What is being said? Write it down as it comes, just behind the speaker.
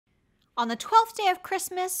On the 12th day of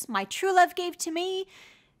Christmas, my true love gave to me,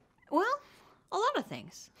 well, a lot of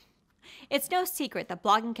things. It's no secret that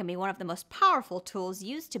blogging can be one of the most powerful tools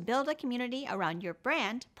used to build a community around your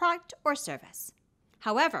brand, product, or service.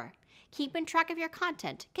 However, keeping track of your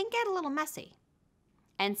content can get a little messy.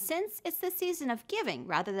 And since it's the season of giving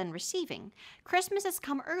rather than receiving, Christmas has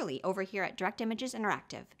come early over here at Direct Images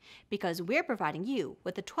Interactive because we're providing you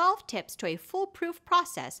with the 12 tips to a foolproof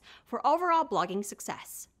process for overall blogging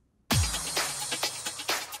success.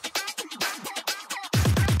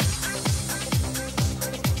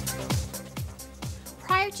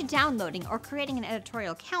 Prior to downloading or creating an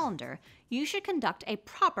editorial calendar, you should conduct a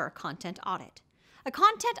proper content audit. A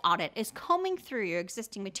content audit is combing through your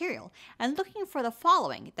existing material and looking for the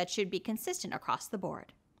following that should be consistent across the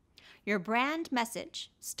board. Your brand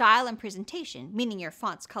message, style and presentation, meaning your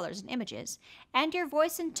fonts, colors, and images, and your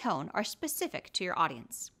voice and tone are specific to your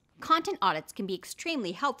audience. Content audits can be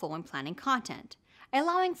extremely helpful when planning content,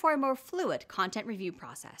 allowing for a more fluid content review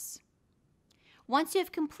process. Once you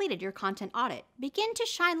have completed your content audit, begin to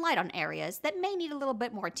shine light on areas that may need a little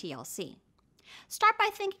bit more TLC. Start by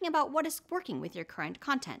thinking about what is working with your current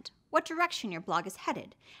content, what direction your blog is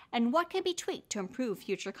headed, and what can be tweaked to improve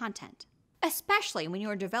future content. Especially when you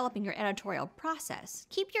are developing your editorial process,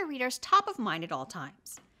 keep your readers top of mind at all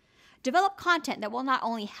times. Develop content that will not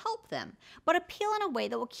only help them, but appeal in a way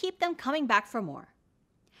that will keep them coming back for more.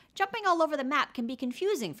 Jumping all over the map can be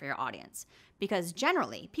confusing for your audience, because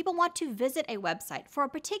generally, people want to visit a website for a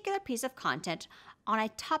particular piece of content on a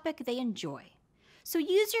topic they enjoy. So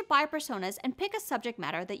use your buyer personas and pick a subject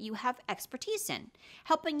matter that you have expertise in,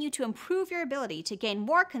 helping you to improve your ability to gain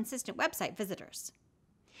more consistent website visitors.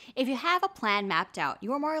 If you have a plan mapped out,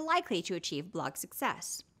 you are more likely to achieve blog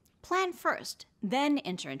success. Plan first, then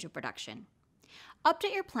enter into production.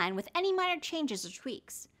 Update your plan with any minor changes or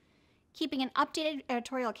tweaks. Keeping an updated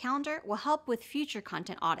editorial calendar will help with future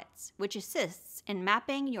content audits, which assists in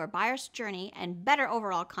mapping your buyer's journey and better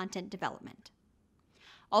overall content development.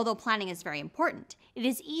 Although planning is very important, it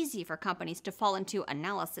is easy for companies to fall into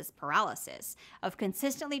analysis paralysis of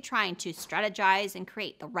consistently trying to strategize and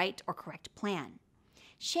create the right or correct plan.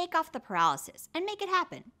 Shake off the paralysis and make it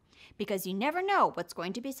happen, because you never know what's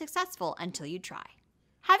going to be successful until you try.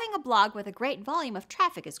 Having a blog with a great volume of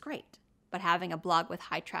traffic is great, but having a blog with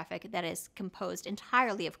high traffic that is composed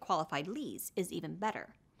entirely of qualified leads is even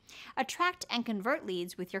better. Attract and convert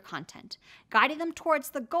leads with your content, guiding them towards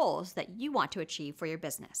the goals that you want to achieve for your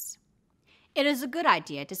business. It is a good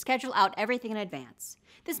idea to schedule out everything in advance.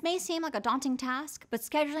 This may seem like a daunting task, but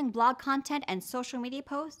scheduling blog content and social media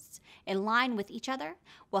posts in line with each other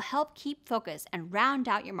will help keep focus and round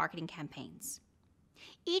out your marketing campaigns.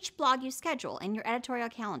 Each blog you schedule in your editorial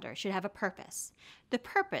calendar should have a purpose. The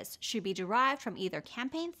purpose should be derived from either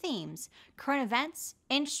campaign themes, current events,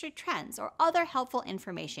 industry trends, or other helpful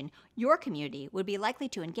information your community would be likely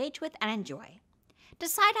to engage with and enjoy.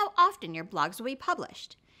 Decide how often your blogs will be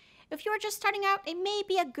published. If you are just starting out, it may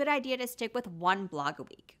be a good idea to stick with one blog a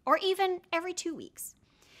week, or even every 2 weeks.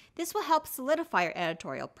 This will help solidify your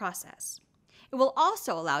editorial process. It will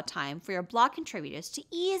also allow time for your blog contributors to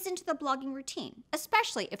ease into the blogging routine,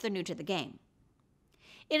 especially if they're new to the game.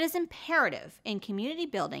 It is imperative in community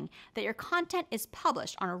building that your content is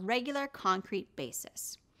published on a regular, concrete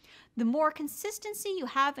basis. The more consistency you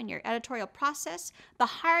have in your editorial process, the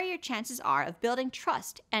higher your chances are of building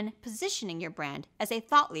trust and positioning your brand as a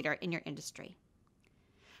thought leader in your industry.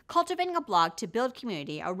 Cultivating a blog to build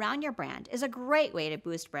community around your brand is a great way to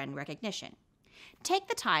boost brand recognition. Take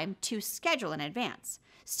the time to schedule in advance.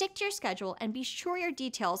 Stick to your schedule and be sure your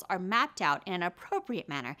details are mapped out in an appropriate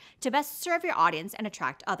manner to best serve your audience and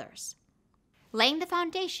attract others. Laying the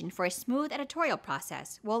foundation for a smooth editorial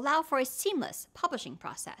process will allow for a seamless publishing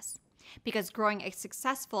process, because growing a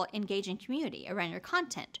successful, engaging community around your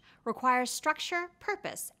content requires structure,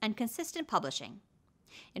 purpose, and consistent publishing.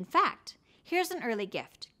 In fact, here's an early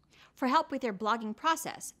gift. For help with your blogging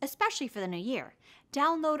process, especially for the new year,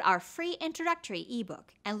 download our free introductory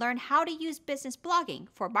ebook and learn how to use business blogging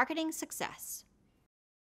for marketing success.